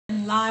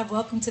live.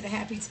 Welcome to the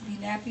Happy to Be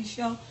Nappy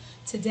show.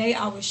 Today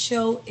our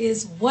show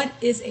is what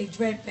is a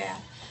dread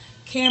bath.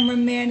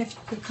 Cameraman, if you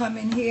could come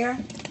in here.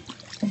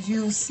 As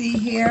you'll see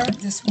here,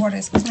 this water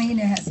is clean.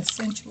 It has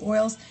essential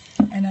oils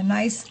and a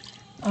nice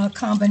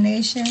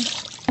combination.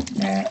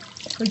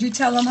 Could you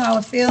tell them how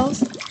it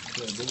feels?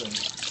 Feel good.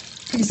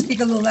 Can you speak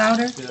a little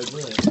louder?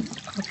 Feel good.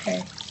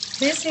 Okay.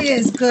 This here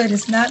is good.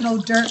 It's not no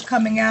dirt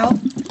coming out.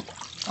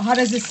 How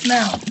does it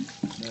smell?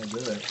 Smell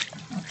good.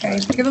 Okay,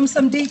 give them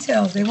some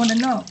details. They want to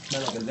know.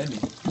 Smell like a lemon.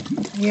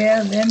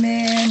 Yeah, lemon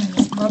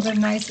and some other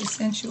nice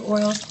essential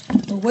oils.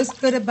 But what's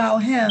good about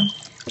him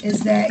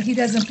is that he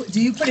doesn't put... Do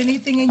you put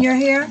anything in your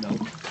hair? No.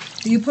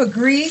 Do you put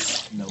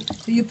grease? No.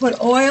 Do you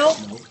put oil?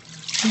 No.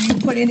 Do you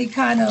put any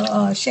kind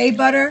of shea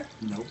butter?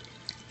 No.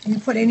 Do you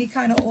put any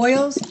kind of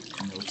oils?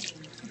 No.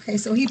 Okay,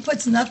 so he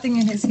puts nothing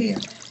in his hair.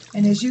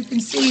 And as you can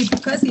see,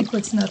 because he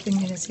puts nothing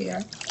in his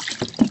hair,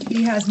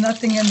 he has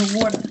nothing in the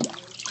water.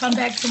 Come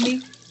back to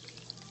me.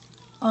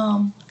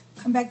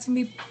 Come back to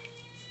me.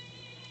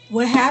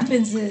 What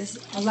happens is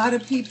a lot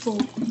of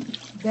people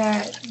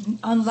that,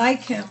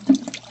 unlike him,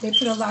 they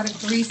put a lot of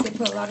grease, they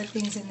put a lot of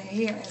things in their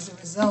hair. As a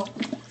result,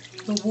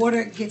 the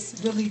water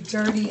gets really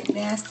dirty and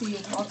nasty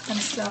and all kind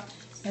of stuff,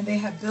 and they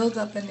have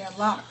buildup in their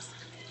locks.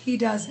 He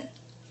doesn't.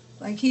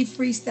 Like, he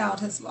freestyled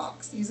his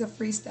locks. These are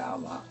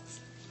freestyle locks.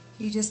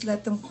 He just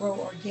let them grow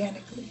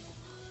organically.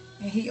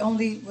 And he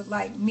only would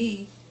like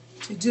me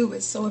to do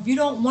it. So if you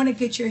don't want to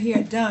get your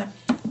hair done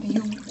and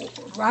you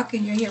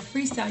rocking your hair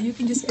freestyle, you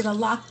can just get a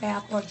lock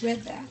bath or a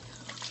dread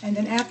bath. And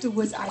then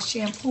afterwards, I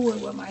shampoo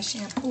it with my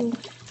shampoo,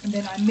 and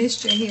then I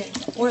mist your hair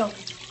and oil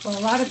it. But a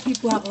lot of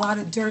people have a lot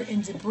of dirt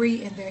and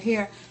debris in their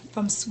hair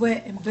from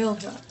sweat and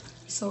buildup.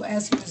 So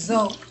as a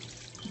result,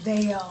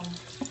 they,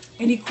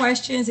 any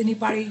questions,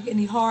 anybody,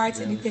 any hearts,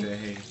 anything? Say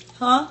hey.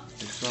 Huh?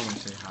 It's someone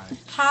say hi.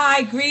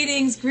 Hi,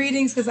 greetings,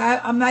 because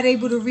I'm not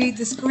able to read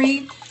the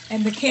screen,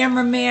 and the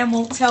cameraman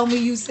won't tell me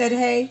you said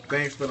hey.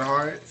 Thanks for the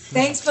hearts.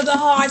 Thanks for the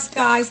hearts,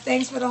 guys.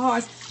 Thanks for the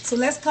hearts. So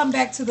let's come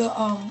back to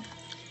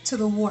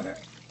the water.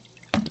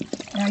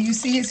 Now you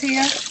see his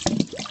hair?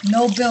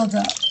 No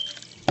buildup.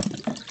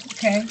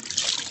 Okay?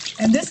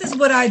 And this is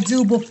what I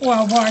do before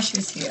I wash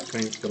his hair.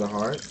 Thanks for the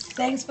hearts.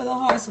 Thanks for the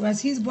hearts. So as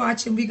he's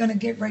watching, we're going to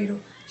get ready to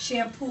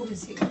shampoo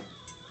his hair.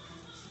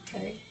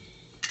 Okay?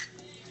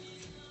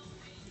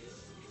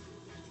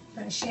 I'm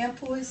going to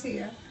shampoo his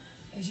hair.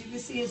 As you can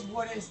see, his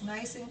water is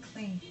nice and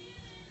clean.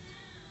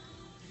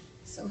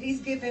 So he's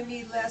giving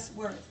me less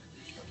work.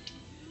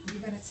 We're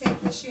going to take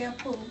the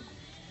shampoo.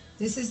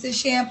 This is the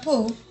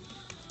shampoo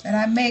that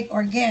I make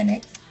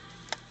organic.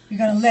 We're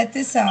going to let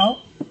this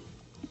out,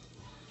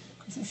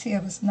 because his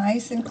hair was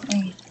nice and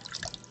clean.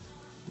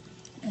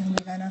 And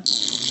we're going to...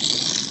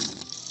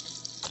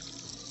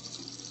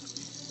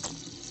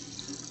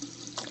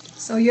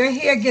 So your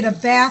hair get a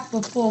bath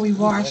before we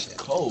wash it.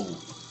 Cold.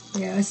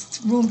 Yeah, it's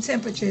room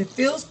temperature. It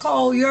feels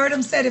cold. You heard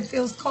him said it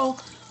feels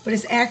cold, but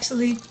it's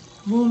actually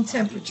room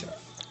temperature.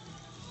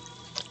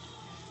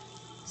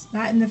 It's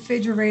not in the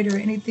refrigerator or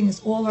anything. It's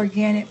all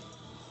organic,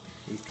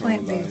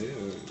 plant-based.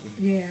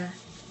 Yeah.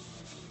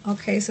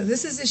 Okay, so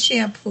this is the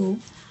shampoo,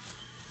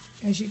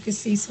 as you can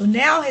see. So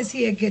now his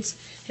hair gets,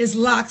 his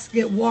locks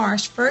get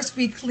washed. First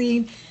we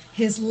clean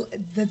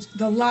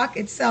the lock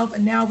itself,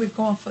 and now we're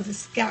going for the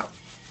scalp.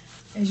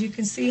 As you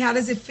can see, how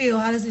does it feel?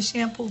 How does the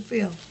shampoo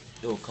feel?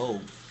 Feel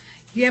cold.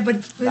 Yeah,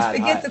 but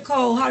forget the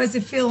cold. How does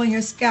it feel on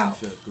your scalp?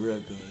 Feel real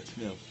good.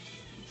 Smell.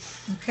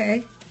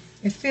 Okay?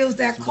 It feels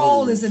that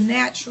cold is a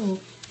natural.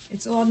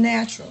 It's all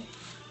natural.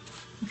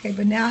 Okay,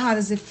 but now how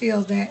does it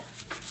feel that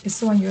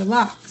it's on your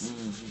locks?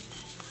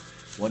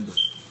 Mm-hmm.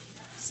 Wonderful.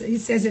 So he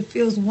says it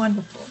feels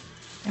wonderful.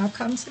 Now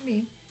come to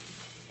me.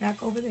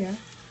 Back over there.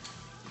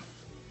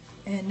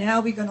 And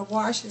now we're going to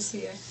wash his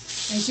hair.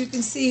 As you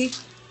can see,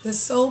 the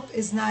soap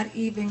is not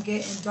even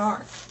getting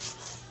dark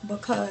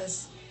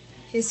because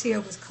his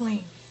hair was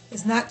clean.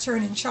 It's not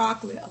turning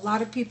chocolate. A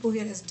lot of people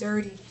here that's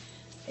dirty,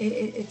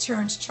 it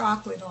turns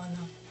chocolate on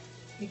them.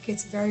 It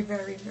gets very,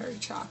 very, very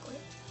chocolate.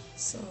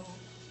 So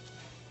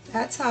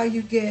that's how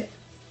you get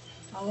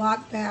a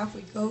lock bath.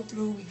 We go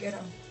through, we get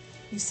them.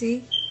 You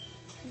see?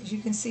 As you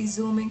can see,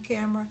 zoom in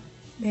camera,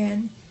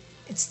 man,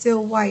 it's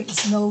still white.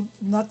 It's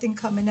nothing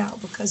coming out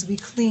because we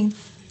cleaned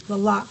the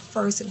lock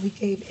first and we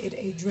gave it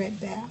a dread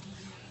bath.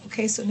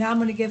 Okay, so now I'm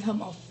going to give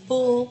him a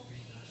full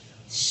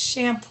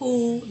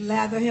shampoo,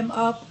 lather him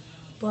up,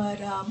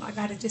 but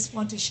I just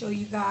want to show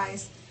you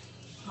guys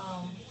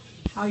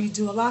how you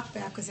do a lock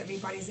bath, because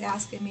everybody's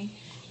asking me,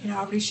 and I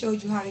already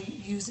showed you how to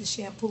use the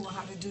shampoo and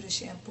how to do the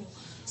shampoo.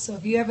 So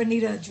if you ever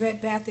need a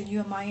dread bath and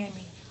you're in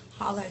Miami,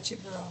 holla at your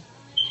girl.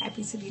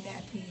 Happy to be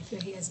Nappy if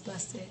your hair is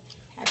busted.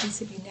 Happy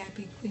to be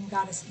Nappy, Queen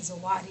Goddess and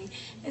Zawadi,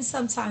 and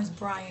sometimes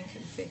Brian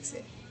can fix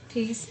it.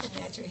 Peace and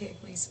natural hair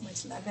grease.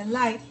 Much love and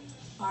light.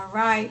 All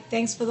right,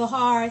 thanks for the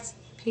hearts.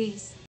 Peace.